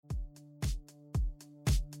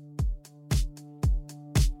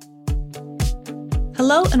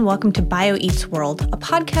Hello and welcome to BioEats World, a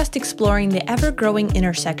podcast exploring the ever-growing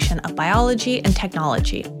intersection of biology and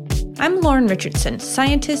technology. I'm Lauren Richardson,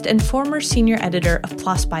 scientist and former senior editor of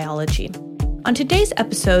PLOS Biology. On today's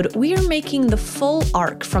episode, we are making the full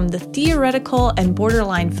arc from the theoretical and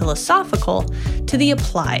borderline philosophical to the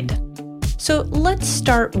applied. So let's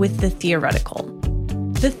start with the theoretical.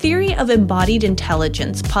 The theory of embodied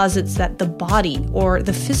intelligence posits that the body, or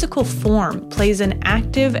the physical form, plays an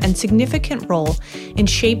active and significant role in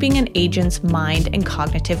shaping an agent's mind and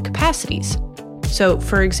cognitive capacities. So,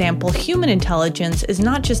 for example, human intelligence is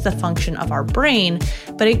not just the function of our brain,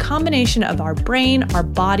 but a combination of our brain, our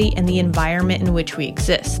body, and the environment in which we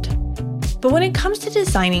exist. But when it comes to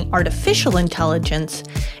designing artificial intelligence,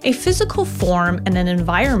 a physical form and an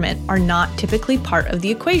environment are not typically part of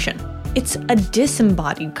the equation. It's a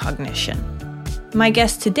disembodied cognition. My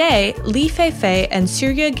guests today, Li Feifei and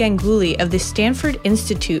Surya Ganguly of the Stanford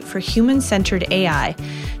Institute for Human-Centered AI,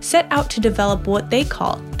 set out to develop what they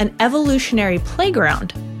call an evolutionary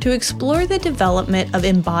playground to explore the development of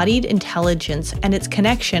embodied intelligence and its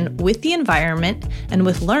connection with the environment and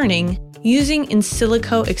with learning using in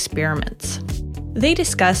silico experiments. They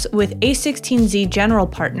discuss with A16Z general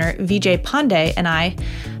partner Vijay Pandey and I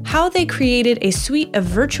how they created a suite of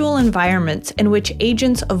virtual environments in which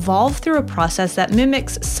agents evolve through a process that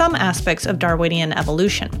mimics some aspects of Darwinian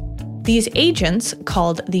evolution. These agents,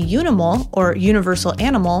 called the Unimal or universal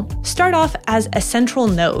animal, start off as a central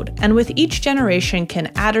node, and with each generation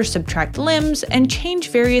can add or subtract limbs and change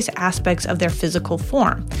various aspects of their physical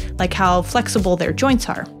form, like how flexible their joints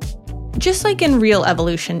are. Just like in real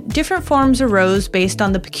evolution, different forms arose based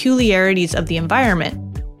on the peculiarities of the environment.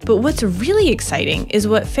 But what's really exciting is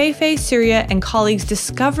what Feifei, Surya, and colleagues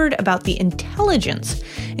discovered about the intelligence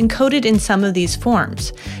encoded in some of these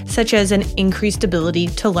forms, such as an increased ability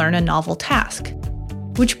to learn a novel task.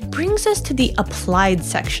 Which brings us to the applied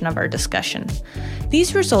section of our discussion.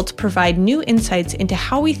 These results provide new insights into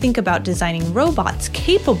how we think about designing robots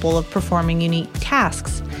capable of performing unique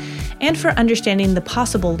tasks, and for understanding the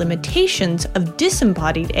possible limitations of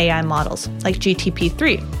disembodied AI models like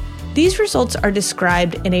GTP-3. These results are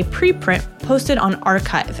described in a preprint posted on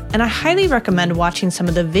arXiv, and I highly recommend watching some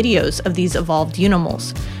of the videos of these evolved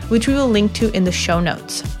Unimals, which we will link to in the show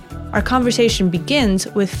notes. Our conversation begins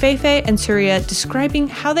with Feifei and Surya describing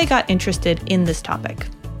how they got interested in this topic.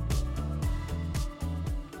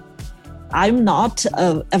 I'm not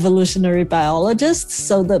an evolutionary biologist,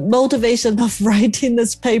 so the motivation of writing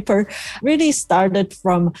this paper really started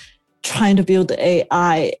from trying to build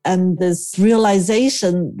AI and this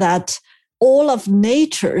realization that all of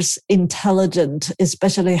nature's intelligent,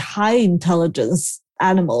 especially high intelligence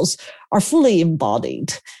animals, are fully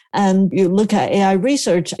embodied. And you look at AI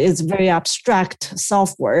research, it's very abstract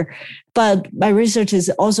software, but my research is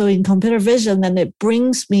also in computer vision, and it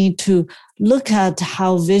brings me to look at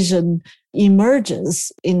how vision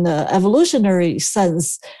emerges in the evolutionary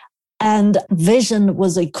sense. And vision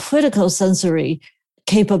was a critical sensory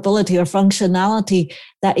capability or functionality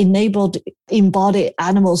that enabled embodied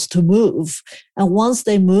animals to move. And once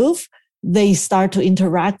they move, they start to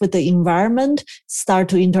interact with the environment, start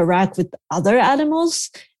to interact with other animals,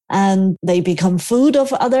 and they become food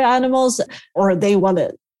of other animals, or they want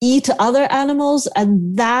to eat other animals.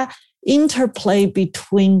 And that interplay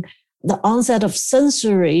between the onset of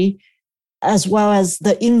sensory as well as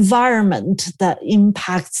the environment that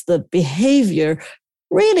impacts the behavior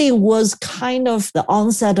really was kind of the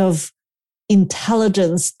onset of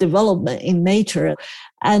intelligence development in nature.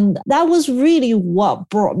 And that was really what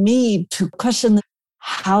brought me to question,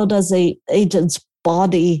 how does an agent's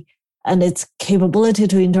body and its capability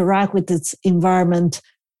to interact with its environment,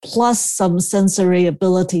 plus some sensory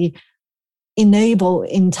ability, enable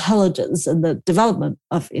intelligence and the development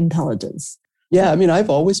of intelligence? Yeah, I mean, I've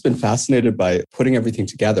always been fascinated by putting everything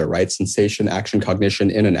together, right? Sensation, action, cognition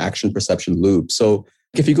in an action perception loop. So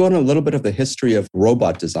if you go on a little bit of the history of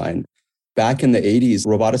robot design, back in the 80s,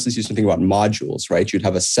 roboticists used to think about modules, right? You'd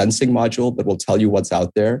have a sensing module that will tell you what's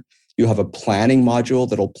out there. You have a planning module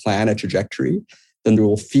that'll plan a trajectory. Then they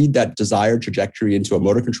will feed that desired trajectory into a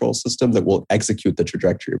motor control system that will execute the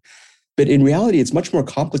trajectory. But in reality, it's much more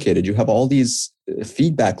complicated. You have all these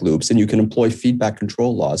feedback loops, and you can employ feedback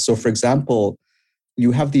control laws. So for example,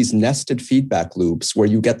 you have these nested feedback loops where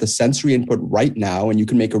you get the sensory input right now, and you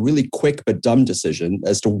can make a really quick but dumb decision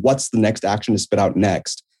as to what's the next action to spit out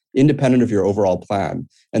next, independent of your overall plan.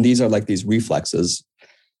 And these are like these reflexes.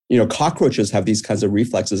 You know, cockroaches have these kinds of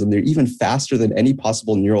reflexes, and they're even faster than any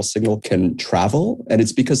possible neural signal can travel. And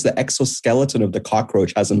it's because the exoskeleton of the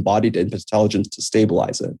cockroach has embodied intelligence to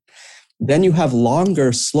stabilize it. Then you have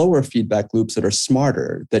longer, slower feedback loops that are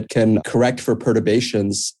smarter, that can correct for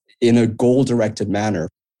perturbations in a goal-directed manner.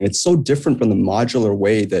 It's so different from the modular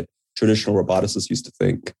way that traditional roboticists used to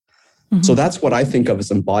think. Mm-hmm. So that's what I think of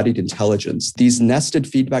as embodied intelligence. These nested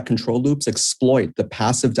feedback control loops exploit the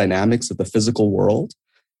passive dynamics of the physical world,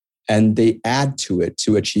 and they add to it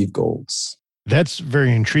to achieve goals. That's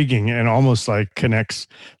very intriguing and almost like connects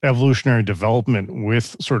evolutionary development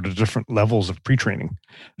with sort of different levels of pre-training.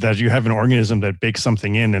 That you have an organism that bakes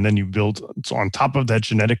something in and then you build on top of that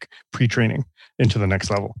genetic pre-training into the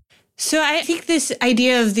next level. So I think this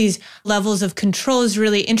idea of these levels of control is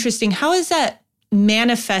really interesting. How is that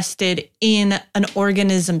manifested in an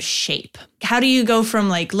organism's shape? How do you go from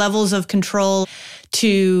like levels of control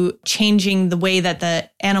to changing the way that the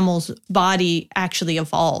animal's body actually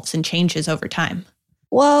evolves and changes over time?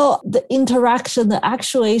 Well, the interaction, the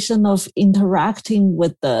actuation of interacting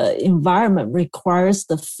with the environment requires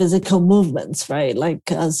the physical movements, right? Like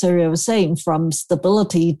Surya was saying, from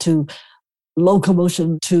stability to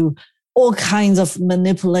locomotion to all kinds of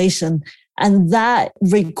manipulation. And that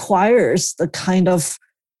requires the kind of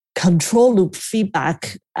control loop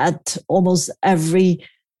feedback at almost every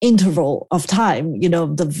interval of time,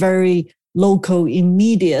 the very local,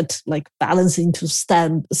 immediate, like balancing to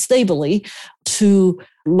stand stably, to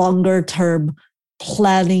longer term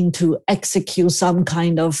planning to execute some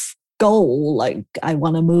kind of goal, like I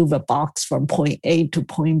want to move a box from point A to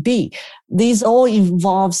point B. These all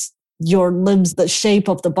involves your limbs, the shape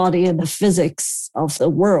of the body and the physics of the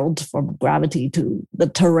world, from gravity to the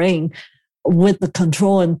terrain, with the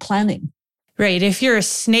control and planning. Right. If you're a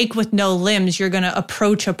snake with no limbs, you're going to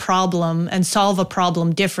approach a problem and solve a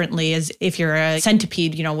problem differently as if you're a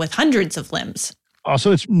centipede, with hundreds of limbs.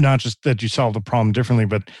 Also, it's not just that you solve the problem differently,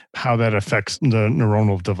 but how that affects the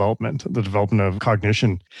neuronal development, the development of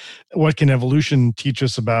cognition. What can evolution teach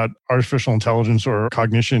us about artificial intelligence or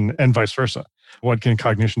cognition, and vice versa? What can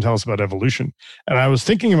cognition tell us about evolution? And I was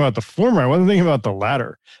thinking about the former. I wasn't thinking about the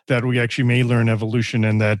latter, that we actually may learn evolution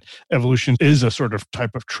and that evolution is a sort of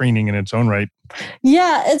type of training in its own right.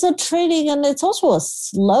 Yeah, it's a training, and it's also a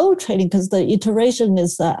slow training because the iteration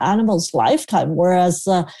is the animal's lifetime, whereas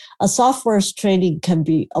a software's training can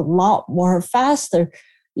be a lot more faster.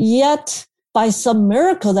 Yet, by some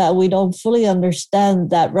miracle that we don't fully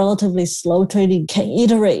understand, that relatively slow training can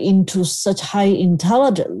iterate into such high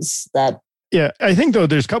intelligence that. Yeah, I think, though,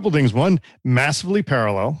 there's a couple things. One, massively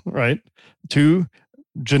parallel, right? Two,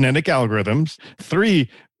 genetic algorithms. Three,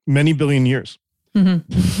 many billion years.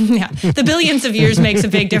 Mm-hmm. Yeah, the billions of years makes a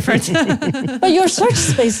big difference. But your search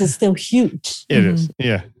space is still huge. It is,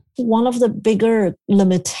 yeah. One of the bigger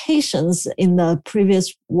limitations in the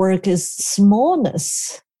previous work is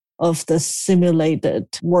smallness of the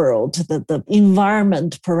simulated world, that the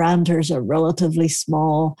environment parameters are relatively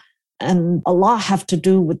small. And a lot have to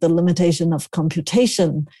do with the limitation of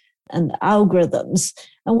computation and algorithms.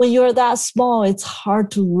 And when you're that small, it's hard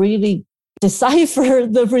to really decipher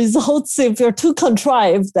the results. If you're too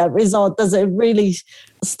contrived, that result doesn't really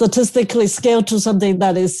statistically scale to something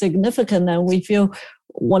that is significant. And we feel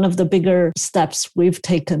one of the bigger steps we've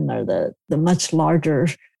taken are the much larger,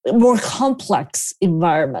 more complex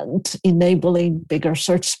environment, enabling bigger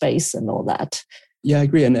search space and all that. Yeah, I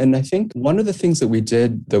agree. And I think one of the things that we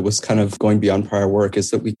did that was kind of going beyond prior work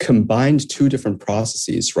is that we combined two different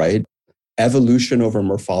processes, right? Evolution over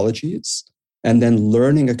morphologies, and then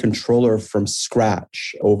learning a controller from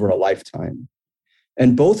scratch over a lifetime.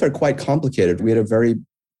 And both are quite complicated. We had a very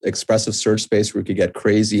expressive search space where we could get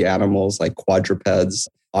crazy animals like quadrupeds,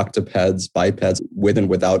 octopeds, bipeds, with and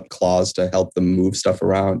without claws to help them move stuff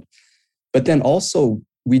around. But then also,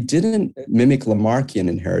 we didn't mimic Lamarckian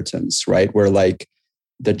inheritance, right? Where like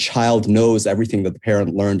the child knows everything that the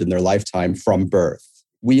parent learned in their lifetime from birth.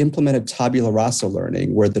 We implemented tabula rasa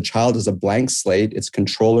learning, where the child is a blank slate, its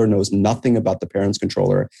controller knows nothing about the parent's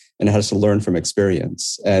controller, and it has to learn from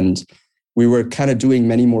experience. And we were kind of doing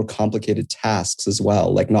many more complicated tasks as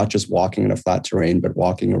well, like not just walking in a flat terrain, but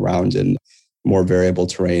walking around in more variable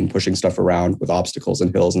terrain, pushing stuff around with obstacles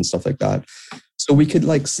and hills and stuff like that. So we could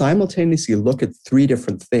like simultaneously look at three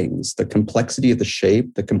different things: the complexity of the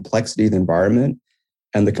shape, the complexity of the environment,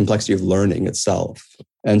 and the complexity of learning itself.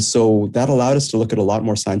 And so that allowed us to look at a lot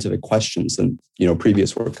more scientific questions than,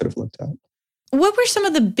 previous work could have looked at. What were some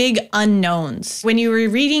of the big unknowns when you were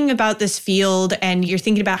reading about this field and you're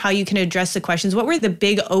thinking about how you can address the questions? What were the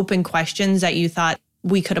big open questions that you thought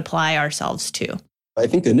we could apply ourselves to? I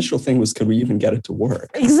think the initial thing was, could we even get it to work?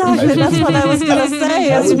 Exactly. That's what I was going to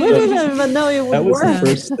say. We didn't even know it would work. That was the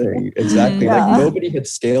first thing. Exactly. Like nobody had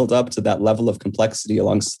scaled up to that level of complexity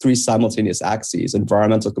along 3 simultaneous axes: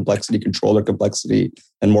 environmental complexity, controller complexity,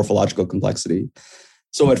 and morphological complexity.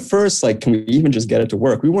 So at first, like, can we even just get it to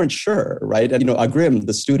work? We weren't sure, right? And, Agrim,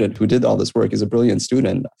 the student who did all this work, is a brilliant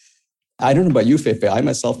student. I don't know about you, Feifei. I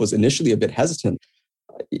myself was initially a bit hesitant.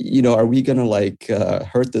 Are we going to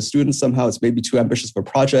hurt the students somehow? It's maybe too ambitious of a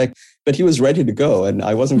project, but he was ready to go and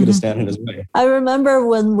I wasn't going to stand in his way. I remember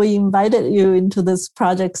when we invited you into this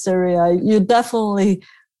project, Surya, you definitely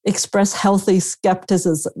expressed healthy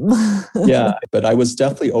skepticism. Yeah, but I was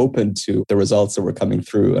definitely open to the results that were coming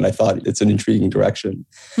through and I thought it's an intriguing direction.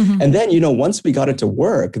 And then, once we got it to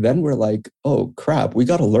work, then we're like, oh crap, we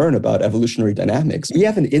got to learn about evolutionary dynamics. We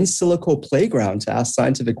have an in silico playground to ask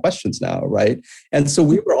scientific questions now, right? And so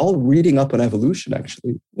we were all reading up on evolution,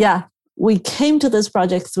 actually. Yeah. We came to this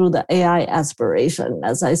project through the AI aspiration.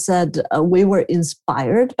 As I said, we were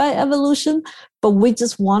inspired by evolution, but we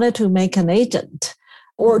just wanted to make an agent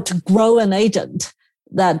or to grow an agent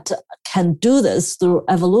that can do this through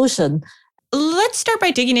evolution. Let's start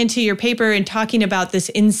by digging into your paper and talking about this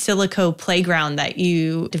in silico playground that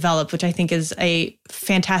you developed, which I think is a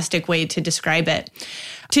fantastic way to describe it.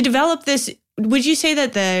 To develop this, would you say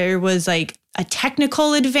that there was like a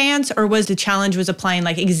technical advance, or was the challenge was applying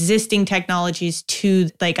like existing technologies to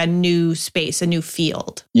like a new space, a new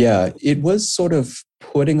field? Yeah, it was sort of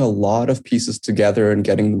putting a lot of pieces together and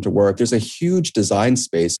getting them to work. There's a huge design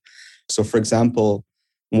space. So for example,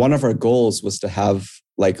 one of our goals was to have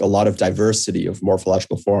like a lot of diversity of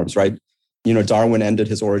morphological forms, right? Darwin ended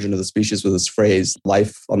his Origin of the Species with this phrase,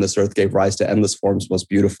 life on this earth gave rise to endless forms most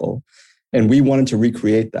beautiful. And we wanted to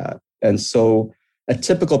recreate that. And so a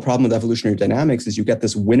typical problem with evolutionary dynamics is you get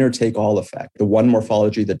this winner-take-all effect. The one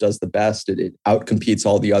morphology that does the best, it outcompetes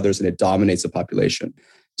all the others and it dominates the population.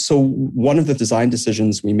 So one of the design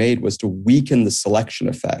decisions we made was to weaken the selection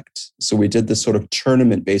effect. So we did this sort of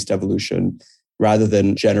tournament-based evolution rather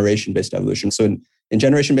than generation-based evolution. So in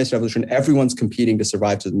generation-based evolution, everyone's competing to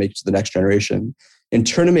survive to make it to the next generation. In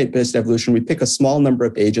tournament-based evolution, we pick a small number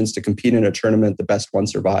of agents to compete in a tournament. The best one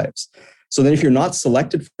survives. So then if you're not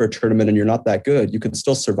selected for a tournament and you're not that good, you can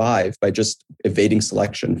still survive by just evading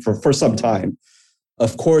selection for some time.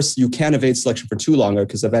 Of course, you can't evade selection for too long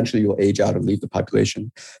because eventually you'll age out and leave the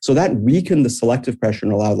population. So that weakened the selective pressure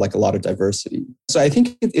and allowed like a lot of diversity. So I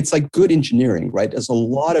think it's like good engineering, right? There's a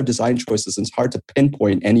lot of design choices and it's hard to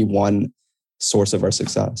pinpoint any one source of our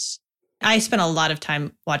success. I spent a lot of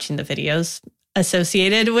time watching the videos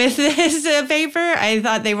associated with this paper. I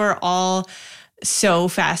thought they were all so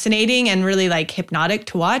fascinating and really like hypnotic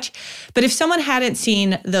to watch. But if someone hadn't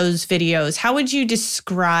seen those videos, how would you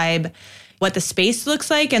describe what the space looks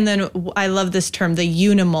like? And then I love this term, the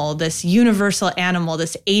unimal, this universal animal,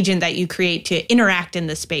 this agent that you create to interact in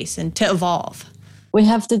the space and to evolve. We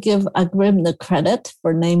have to give Agrim the credit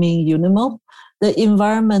for naming unimal. The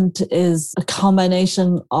environment is a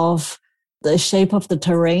combination of the shape of the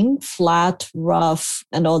terrain, flat, rough,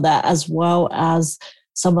 and all that, as well as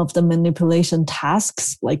some of the manipulation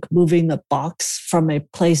tasks, like moving a box from a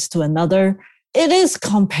place to another. It is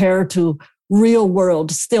compared to real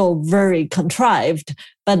world, still very contrived,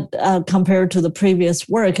 but compared to the previous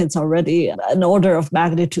work, it's already an order of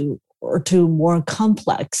magnitude or two more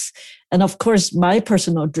complex. And of course, my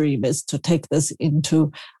personal dream is to take this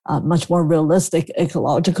into a much more realistic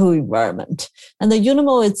ecological environment. And the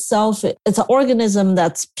unimal itself, it's an organism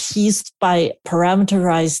that's pieced by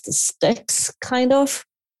parameterized sticks, kind of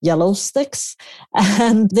yellow sticks,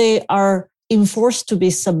 and they are enforced to be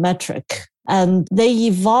symmetric. And they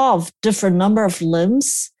evolve different number of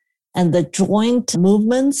limbs and the joint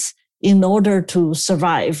movements in order to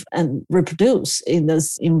survive and reproduce in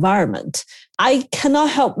this environment. I cannot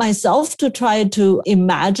help myself to try to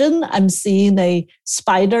imagine I'm seeing a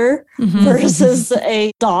spider versus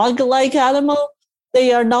a dog-like animal.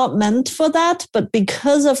 They are not meant for that, but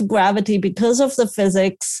because of gravity, because of the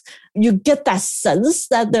physics, you get that sense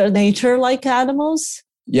that they're nature-like animals.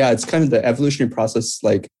 Yeah, it's kind of the evolutionary process,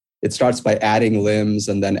 like it starts by adding limbs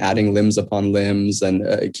and then adding limbs upon limbs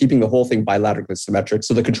and keeping the whole thing bilaterally symmetric.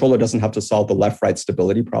 So the controller doesn't have to solve the left-right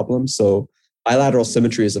stability problem. So bilateral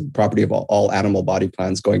symmetry is a property of all animal body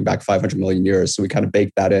plans going back 500 million years. So we kind of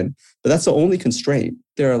baked that in. But that's the only constraint.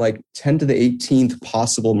 There are like 10 to the 18th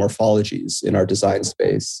possible morphologies in our design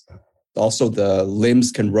space. Also, the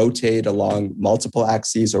limbs can rotate along multiple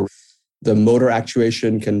axes, or the motor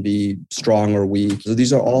actuation can be strong or weak. So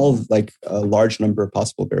these are all like a large number of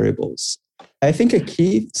possible variables. I think a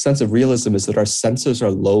key sense of realism is that our sensors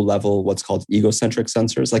are low level, what's called egocentric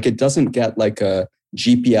sensors. Like it doesn't get like a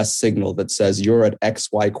GPS signal that says you're at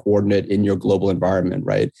XY coordinate in your global environment,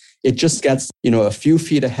 right? It just gets, a few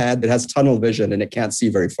feet ahead. It has tunnel vision and it can't see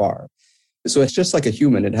very far. So it's just like a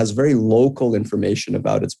human. It has very local information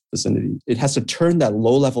about its vicinity. It has to turn that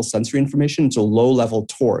low-level sensory information into low-level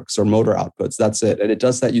torques or motor outputs. That's it. And it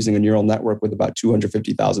does that using a neural network with about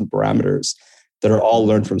 250,000 parameters that are all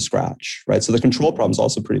learned from scratch, right? So the control problem is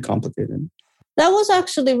also pretty complicated. That was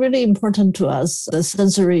actually really important to us. The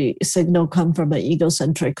sensory signal come from an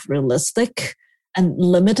egocentric, realistic, and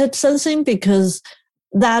limited sensing, because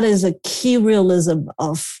that is a key realism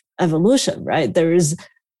of evolution, right? There is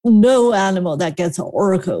no animal that gets an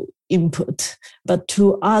oracle input. But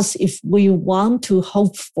to us, if we want to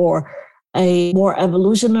hope for a more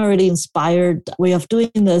evolutionarily inspired way of doing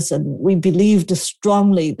this, and we believed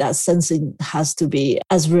strongly that sensing has to be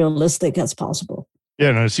as realistic as possible. Yeah,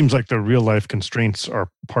 and it seems like the real life constraints are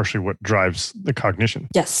partially what drives the cognition.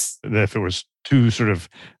 Yes. If it was too sort of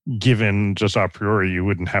given just a priori, you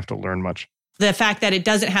wouldn't have to learn much. The fact that it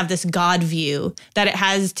doesn't have this God view, that it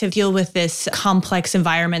has to deal with this complex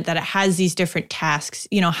environment, that it has these different tasks,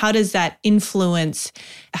 how does that influence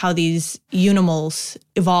how these unimals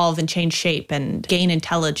evolve and change shape and gain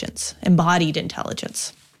intelligence, embodied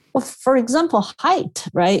intelligence? Well, for example, height,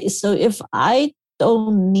 right? So if I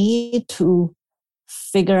don't need to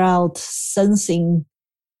figure out sensing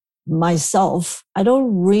myself, I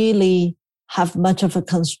don't really have much of a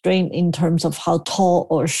constraint in terms of how tall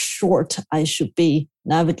or short I should be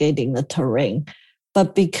navigating the terrain.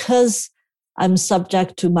 But because I'm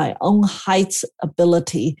subject to my own height's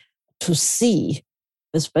ability to see,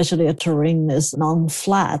 especially a terrain is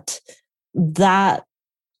non-flat, that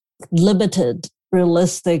limited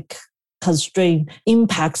realistic constraint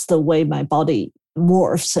impacts the way my body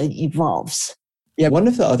morphs and evolves. Yeah, one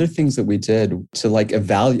of the other things that we did to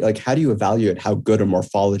evaluate, how do you evaluate how good a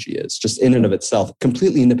morphology is, just in and of itself,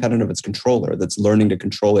 completely independent of its controller that's learning to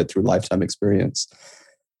control it through lifetime experience.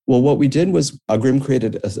 Well, what we did was Grim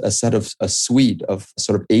created a suite of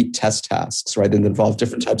sort of 8 test tasks, right? And involved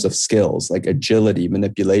different types of skills like agility,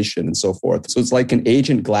 manipulation, and so forth. So it's like an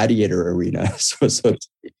agent gladiator arena, so to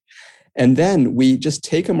speak. And then we just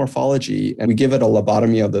take a morphology and we give it a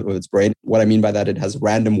lobotomy of its brain. What I mean by that, it has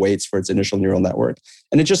random weights for its initial neural network.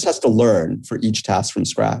 And it just has to learn for each task from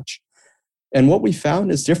scratch. And what we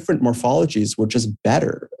found is different morphologies were just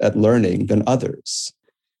better at learning than others.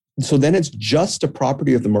 So then it's just a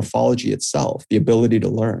property of the morphology itself, the ability to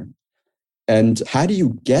learn. And how do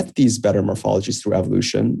you get these better morphologies through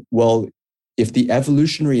evolution? Well, if the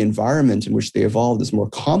evolutionary environment in which they evolved is more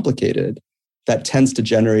complicated, that tends to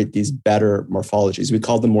generate these better morphologies. We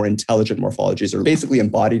call them more intelligent morphologies, or basically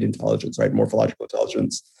embodied intelligence, right? Morphological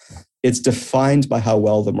intelligence. It's defined by how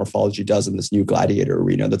well the morphology does in this new gladiator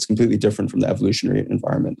arena that's completely different from the evolutionary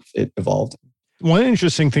environment it evolved. One of the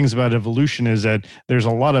interesting things about evolution is that there's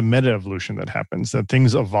a lot of meta-evolution that happens, that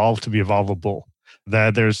things evolve to be evolvable,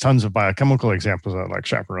 that there's tons of biochemical examples of like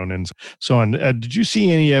chaperonins. So on. Did you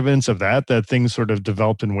see any evidence of that things sort of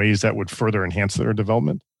developed in ways that would further enhance their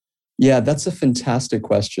development? Yeah, that's a fantastic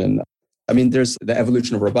question. I mean, there's the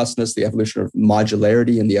evolution of robustness, the evolution of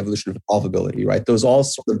modularity, and the evolution of evolvability, right? Those all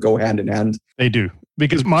sort of go hand in hand. They do,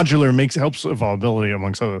 because modular helps evolvability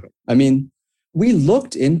amongst other things. I mean, we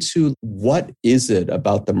looked into what is it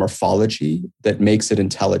about the morphology that makes it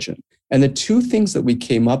intelligent. And the 2 things that we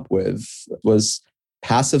came up with was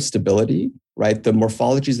passive stability, right? The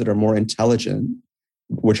morphologies that are more intelligent,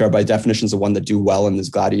 which are by definitions the one that do well in these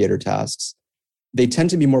gladiator tasks, they tend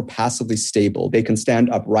to be more passively stable. They can stand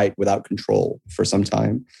upright without control for some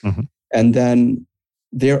time. Mm-hmm. And then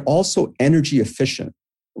they're also energy efficient,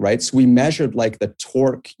 right? So we measured like the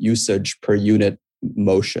torque usage per unit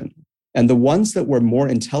motion. And the ones that were more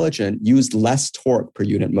intelligent used less torque per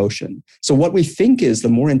unit motion. So what we think is the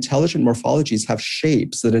more intelligent morphologies have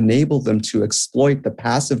shapes that enable them to exploit the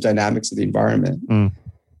passive dynamics of the environment. Mm.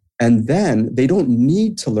 And then they don't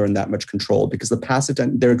need to learn that much control because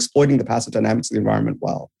they're exploiting the passive dynamics of the environment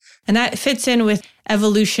well. And that fits in with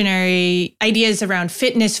evolutionary ideas around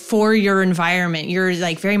fitness for your environment. You're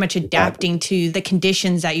like very much adapting to the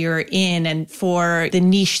conditions that you're in and for the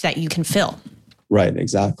niche that you can fill. Right,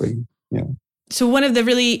 exactly. Yeah. So one of the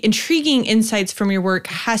really intriguing insights from your work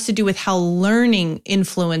has to do with how learning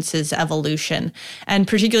influences evolution and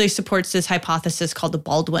particularly supports this hypothesis called the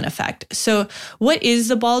Baldwin effect. So what is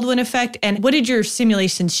the Baldwin effect and what did your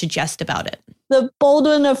simulations suggest about it? The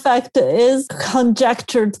Baldwin effect is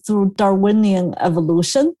conjectured through Darwinian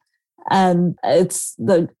evolution, and it's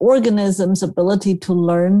the organism's ability to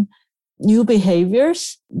learn new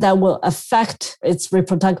behaviors that will affect its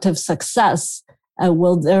reproductive success and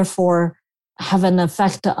will therefore have an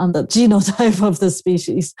effect on the genotype of the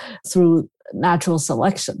species through natural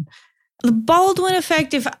selection. The Baldwin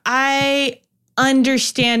effect, if I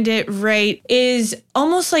understand it right, is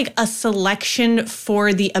almost like a selection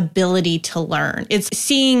for the ability to learn. It's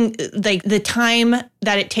seeing like the time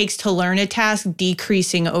that it takes to learn a task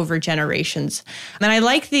decreasing over generations. And I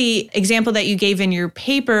like the example that you gave in your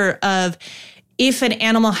paper of if an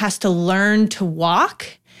animal has to learn to walk,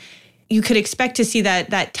 you could expect to see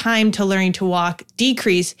that time to learning to walk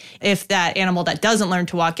decrease if that animal that doesn't learn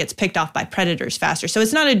to walk gets picked off by predators faster. So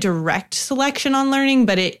it's not a direct selection on learning,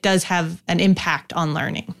 but it does have an impact on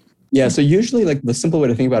learning. Yeah. So usually like the simple way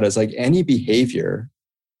to think about it is like any behavior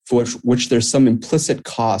for which there's some implicit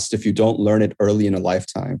cost if you don't learn it early in a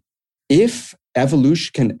lifetime. If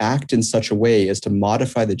evolution can act in such a way as to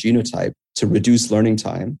modify the genotype to reduce learning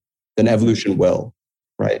time, then evolution will,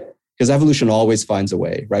 right? Because evolution always finds a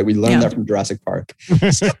way, right? We learned that from Jurassic Park.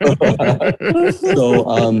 So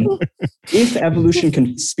if evolution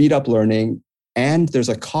can speed up learning, and there's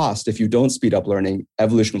a cost if you don't speed up learning,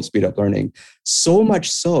 evolution will speed up learning. So much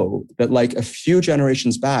so that like a few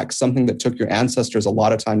generations back, something that took your ancestors a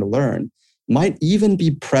lot of time to learn might even be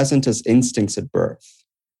present as instincts at birth.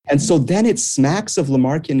 And so then it smacks of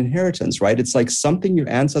Lamarckian inheritance, right? It's like something your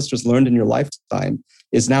ancestors learned in your lifetime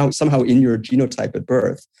is now somehow in your genotype at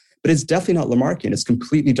birth. But it's definitely not Lamarckian. It's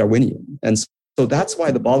completely Darwinian. And so that's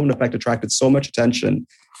why the Baldwin effect attracted so much attention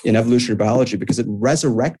in evolutionary biology, because it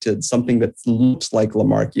resurrected something that looks like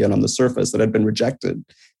Lamarckian on the surface that had been rejected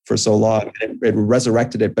for so long. It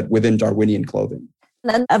resurrected it, but within Darwinian clothing.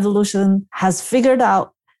 Then evolution has figured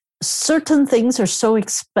out certain things are so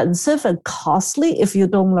expensive and costly if you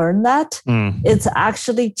don't learn that. It's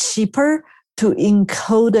actually cheaper to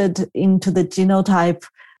encode it into the genotype,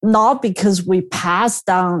 not because we pass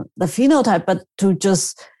down the phenotype, but to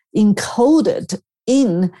just encode it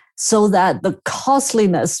in so that the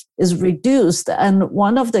costliness is reduced. And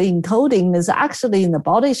one of the encoding is actually in the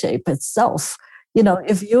body shape itself. You know,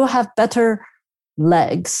 if you have better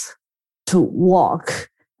legs to walk,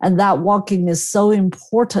 and that walking is so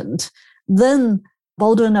important, then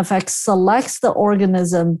Baldwin effect selects the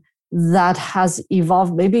organism that has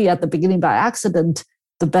evolved, maybe at the beginning by accident,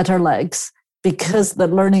 the better legs, because the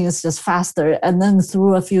learning is just faster. And then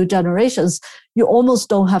through a few generations, you almost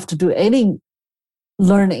don't have to do any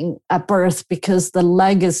learning at birth because the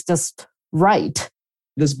leg is just right.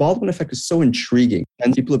 This Baldwin effect is so intriguing.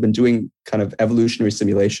 And people have been doing kind of evolutionary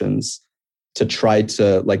simulations to try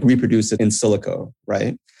to like reproduce it in silico,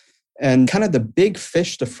 right? And kind of the big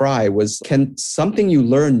fish to fry was, can something you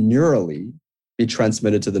learn neurally be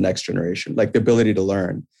transmitted to the next generation, like the ability to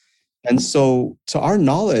learn? And so to our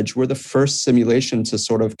knowledge, we're the first simulation to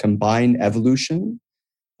sort of combine evolution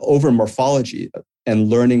over morphology and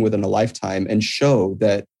learning within a lifetime and show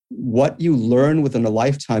that what you learn within a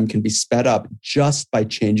lifetime can be sped up just by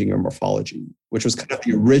changing your morphology, which was kind of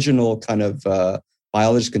the original kind of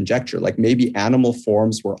biologist conjecture, like maybe animal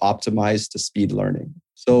forms were optimized to speed learning.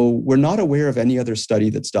 So we're not aware of any other study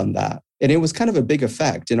that's done that. And it was kind of a big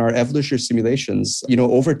effect in our evolutionary simulations. You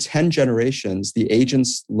know, over 10 generations, the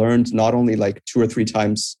agents learned not only like 2 or 3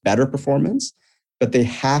 times better performance, but they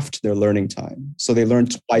halved their learning time. So they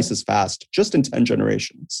learned twice as fast just in 10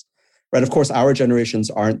 generations. Right. Of course, our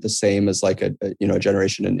generations aren't the same as like a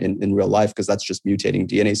generation in real life, because that's just mutating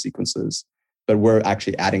DNA sequences. But we're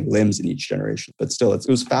actually adding limbs in each generation. But still, it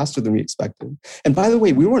was faster than we expected. And by the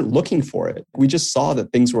way, we weren't looking for it. We just saw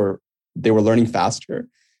that they were learning faster.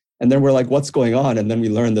 And then we're like, what's going on? And then we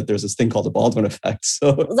learned that there's this thing called the Baldwin effect.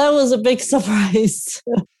 So that was a big surprise.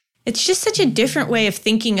 It's just such a different way of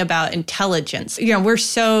thinking about intelligence. You know, we're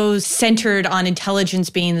so centered on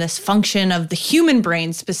intelligence being this function of the human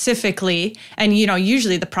brain specifically, and, you know,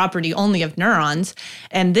 usually the property only of neurons.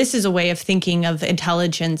 And this is a way of thinking of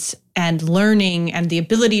intelligence and learning and the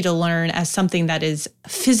ability to learn as something that is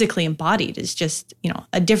physically embodied is just, you know,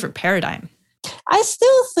 a different paradigm. I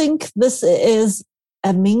still think this is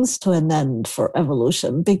a means to an end for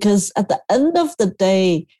evolution, because at the end of the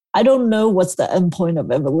day, I don't know what's the end point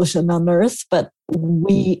of evolution on Earth, but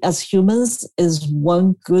we as humans is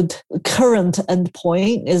one good current end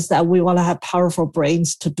point is that we want to have powerful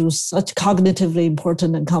brains to do such cognitively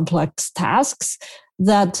important and complex tasks,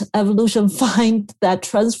 that evolution find that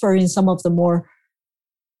transferring some of the more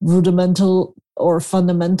rudimental or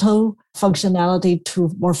fundamental functionality to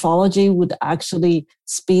morphology would actually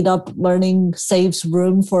speed up learning, saves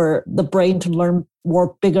room for the brain to learn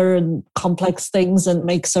more bigger and complex things and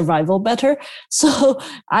make survival better. So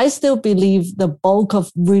I still believe the bulk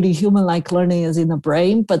of really human-like learning is in the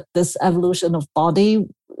brain, but this evolution of body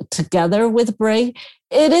together with brain.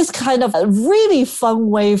 It is kind of a really fun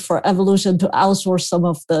way for evolution to outsource some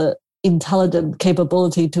of the intelligent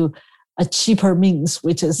capability to a cheaper means,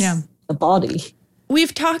 which is the body.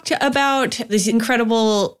 We've talked about this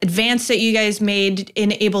incredible advance that you guys made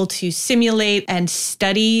in able to simulate and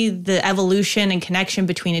study the evolution and connection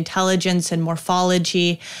between intelligence and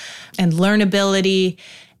morphology and learnability,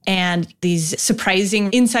 and these surprising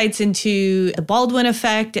insights into the Baldwin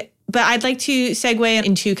effect. But I'd like to segue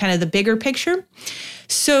into kind of the bigger picture.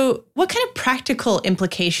 So what kind of practical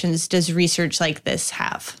implications does research like this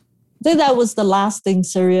have? I think that was the last thing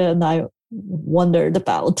Surya and I wondered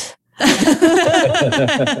about.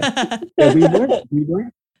 We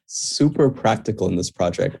weren't super practical in this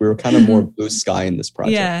project. We were kind of more blue sky in this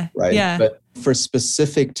project, right? Yeah. But for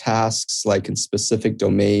specific tasks, like in specific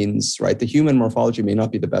domains, right, the human morphology may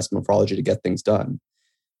not be the best morphology to get things done.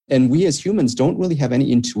 And we as humans don't really have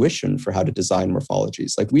any intuition for how to design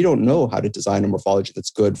morphologies. Like we don't know how to design a morphology that's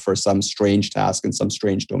good for some strange task in some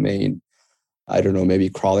strange domain. I don't know, maybe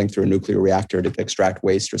crawling through a nuclear reactor to extract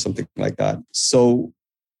waste or something like that. So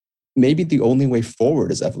maybe the only way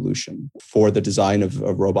forward is evolution for the design of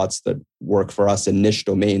robots that work for us in niche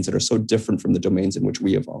domains that are so different from the domains in which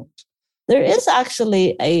we evolved. There is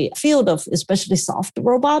actually a field of especially soft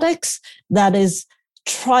robotics that is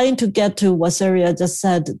trying to get to what Surya just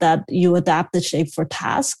said, that you adapt the shape for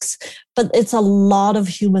tasks, but it's a lot of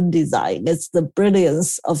human design. It's the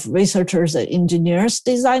brilliance of researchers and engineers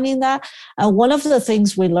designing that. And one of the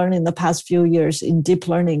things we learned in the past few years in deep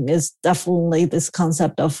learning is definitely this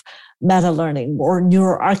concept of meta-learning or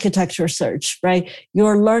neuroarchitecture search, right?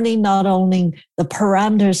 You're learning not only the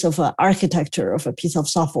parameters of an architecture of a piece of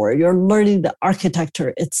software, you're learning the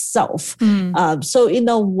architecture itself. So in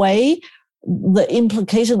a way, the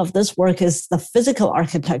implication of this work is the physical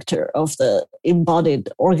architecture of the embodied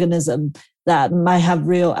organism that might have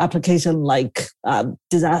real application like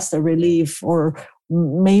disaster relief or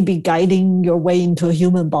maybe guiding your way into a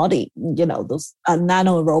human body, those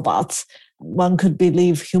nano robots. One could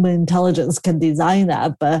believe human intelligence can design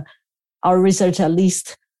that, but our research at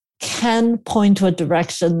least can point to a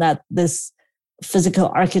direction that this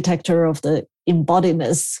physical architecture of the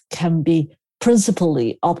embodiedness can be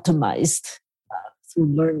principally optimized through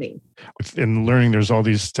learning. In learning, there's all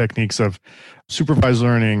these techniques of supervised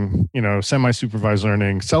learning, semi-supervised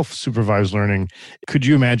learning, self-supervised learning. Could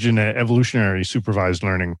you imagine an evolutionary supervised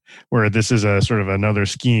learning where this is a sort of another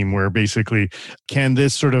scheme where basically can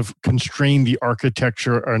this sort of constrain the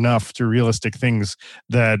architecture enough to realistic things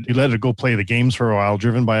that you let it go play the games for a while,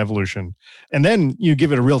 driven by evolution, and then you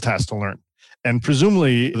give it a real task to learn? And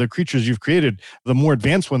presumably the creatures you've created, the more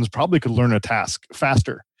advanced ones probably could learn a task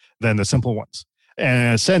faster than the simple ones. And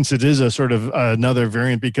in a sense, it is a sort of another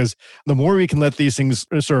variant because the more we can let these things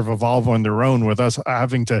sort of evolve on their own with us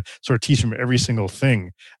having to sort of teach them every single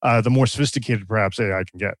thing, the more sophisticated perhaps AI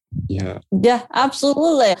can get. Yeah,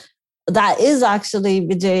 absolutely. That is actually,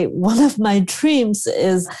 Vijay, one of my dreams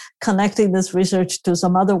is connecting this research to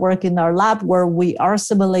some other work in our lab where we are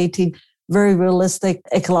simulating very realistic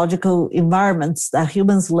ecological environments that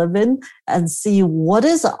humans live in and see what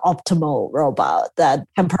is an optimal robot that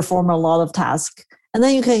can perform a lot of tasks. And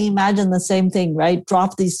then you can imagine the same thing, right?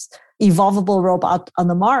 Drop these evolvable robot on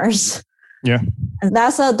the Mars. Yeah. And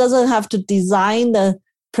NASA doesn't have to design the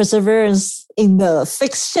Perseverance in the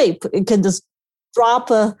fixed shape. It can just drop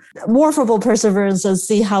a morphable Perseverance and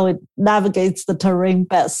see how it navigates the terrain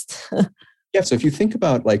best. Yeah, so if you think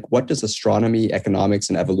about what does astronomy, economics,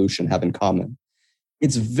 and evolution have in common?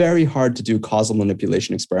 It's very hard to do causal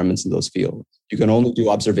manipulation experiments in those fields. You can only do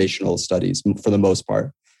observational studies for the most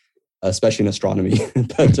part, especially in astronomy.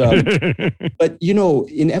 But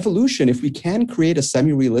in evolution, if we can create a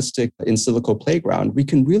semi-realistic in silico playground, we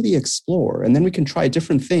can really explore, and then we can try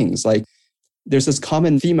different things. Like there's this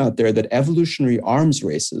common theme out there that evolutionary arms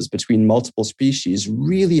races between multiple species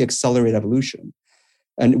really accelerate evolution.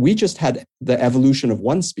 And we just had the evolution of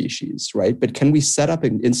one species, right? But can we set up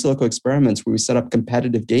in silico experiments where we set up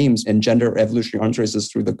competitive games and gender evolutionary arms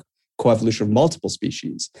races through the coevolution of multiple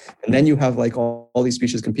species? And then you have all these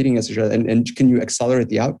species competing against each other. And can you accelerate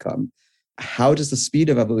the outcome? How does the speed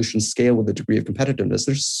of evolution scale with the degree of competitiveness?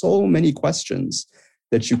 There's so many questions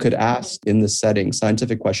that you could ask in this setting,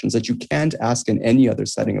 scientific questions that you can't ask in any other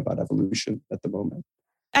setting about evolution at the moment.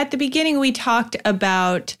 At the beginning, we talked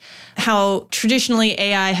about how traditionally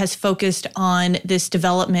AI has focused on this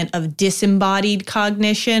development of disembodied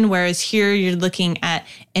cognition, whereas here you're looking at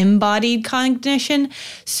embodied cognition.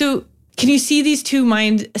 So can you see these two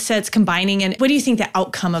mindsets combining, and what do you think the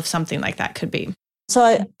outcome of something like that could be? So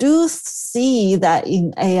I do see that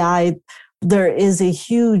in AI, there is a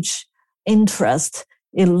huge interest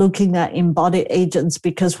in looking at embodied agents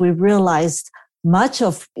because we realized much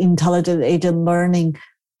of intelligent agent learning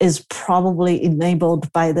is probably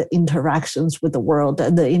enabled by the interactions with the world,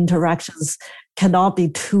 and the interactions cannot be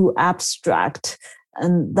too abstract.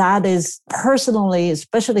 And that is personally,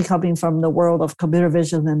 especially coming from the world of computer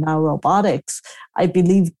vision and now robotics, I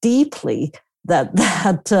believe deeply that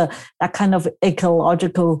kind of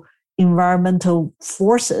ecological environmental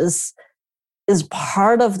forces is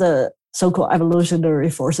part of the so-called evolutionary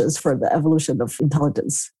forces for the evolution of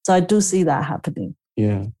intelligence. So I do see that happening.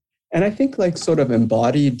 Yeah. And I think like sort of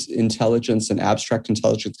embodied intelligence and abstract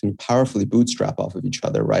intelligence can powerfully bootstrap off of each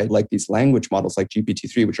other, right? Like these language models like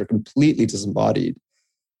GPT-3, which are completely disembodied,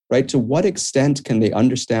 right? To what extent can they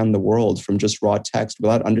understand the world from just raw text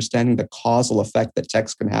without understanding the causal effect that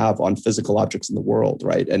text can have on physical objects in the world,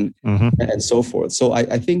 right? And so forth. So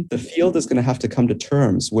I think the field is going to have to come to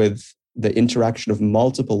terms with the interaction of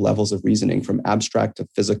multiple levels of reasoning, from abstract to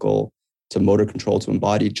physical to motor control to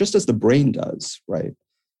embodied, just as the brain does, right?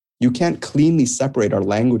 You can't cleanly separate our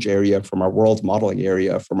language area from our world modeling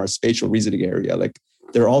area, from our spatial reasoning area. Like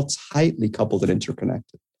they're all tightly coupled and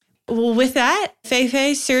interconnected. Well, with that,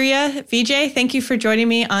 Fei-Fei, Surya, Vijay, thank you for joining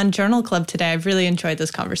me on Journal Club today. I've really enjoyed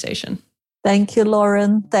this conversation. Thank you,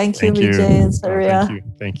 Lauren. Thank you, Vijay and Surya.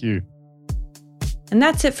 Thank you. And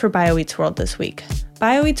that's it for BioEats World this week.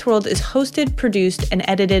 BioEats World is hosted, produced, and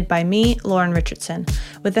edited by me, Lauren Richardson,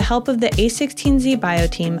 with the help of the A16Z Bio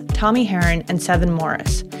team, Tommy Heron and Seven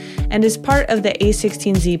Morris, and is part of the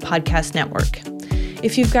A16Z Podcast Network.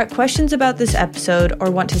 If you've got questions about this episode or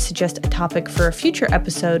want to suggest a topic for a future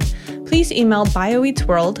episode, please email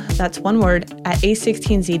bioeatsworld, that's one word, at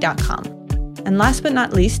a16z.com. And last but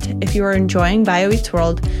not least, if you are enjoying BioEats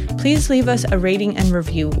World, please leave us a rating and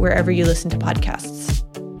review wherever you listen to podcasts.